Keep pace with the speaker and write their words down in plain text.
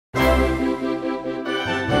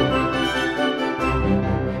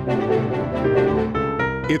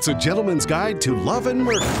It's a gentleman's guide to love and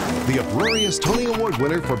murder. The uproarious Tony Award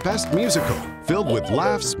winner for Best Musical, filled with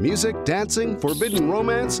laughs, music, dancing, forbidden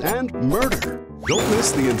romance, and murder. Don't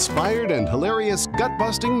miss the inspired and hilarious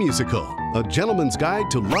gut-busting musical, A Gentleman's Guide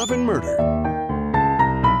to Love and Murder.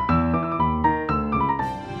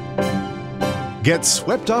 Get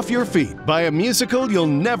swept off your feet by a musical you'll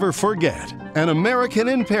never forget. An American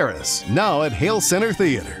in Paris, now at Hale Center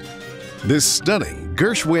Theater. This stunning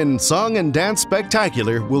Gershwin song and dance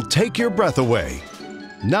spectacular will take your breath away.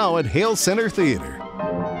 Now at Hale Center Theater.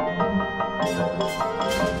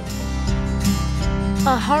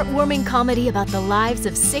 A heartwarming comedy about the lives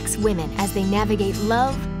of 6 women as they navigate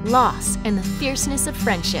love, loss, and the fierceness of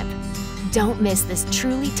friendship. Don't miss this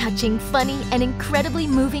truly touching, funny, and incredibly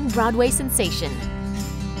moving Broadway sensation.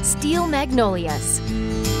 Steel Magnolias.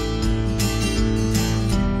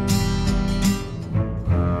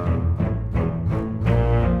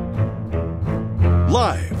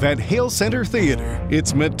 Live at Hale Center Theater,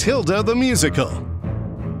 it's Matilda the Musical.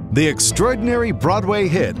 The extraordinary Broadway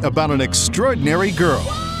hit about an extraordinary girl.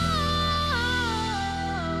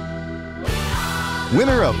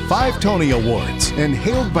 Winner of 5 Tony Awards and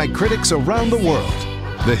hailed by critics around the world.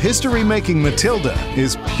 The history-making Matilda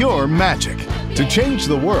is pure magic. To change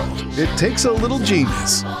the world, it takes a little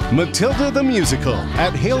genius. Matilda the Musical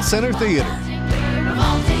at Hale Center Theater.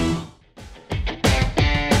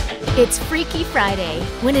 It's Freaky Friday,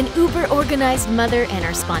 when an uber-organized mother and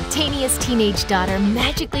her spontaneous teenage daughter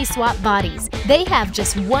magically swap bodies. They have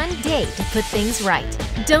just one day to put things right.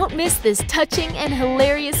 Don't miss this touching and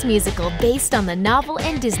hilarious musical based on the novel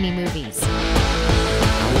and Disney movies.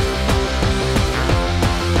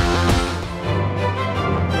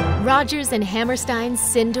 Rodgers and Hammerstein's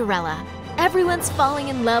Cinderella. Everyone's falling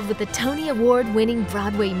in love with the Tony Award-winning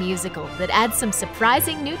Broadway musical that adds some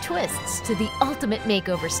surprising new twists to the ultimate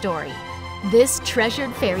makeover story. This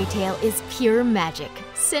treasured fairy tale is pure magic.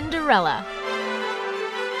 Cinderella.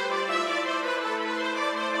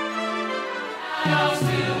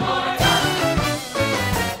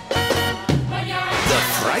 The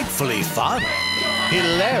frightfully fun,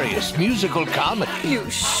 hilarious musical comedy. You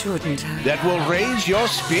shouldn't have. That will raise your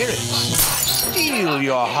spirits, steal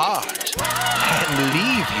your heart, and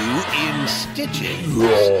leave you in stitches.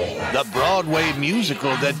 The Broadway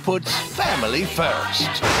musical that puts family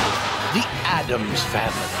first. The Addams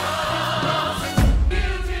Family.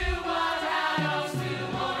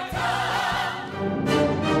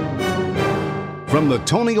 From the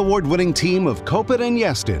Tony Award-winning team of Kopit and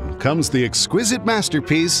Yestin comes the exquisite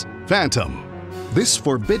masterpiece, Phantom. This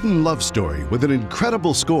forbidden love story with an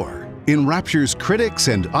incredible score enraptures critics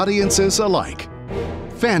and audiences alike.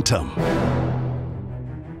 Phantom.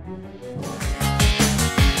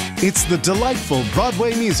 It's the delightful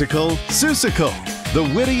Broadway musical, Seussical, the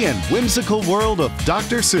witty and whimsical world of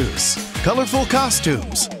Dr. Seuss. Colorful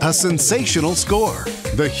costumes, a sensational score.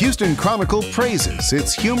 The Houston Chronicle praises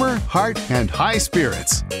its humor, heart, and high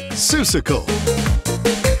spirits. Seussical.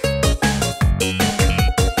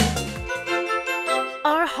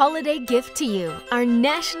 Our holiday gift to you, our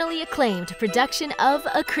nationally acclaimed production of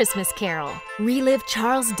A Christmas Carol. Relive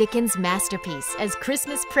Charles Dickens' masterpiece as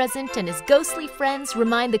Christmas present and his ghostly friends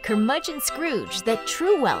remind the curmudgeon Scrooge that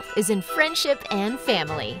true wealth is in friendship and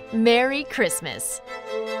family. Merry Christmas.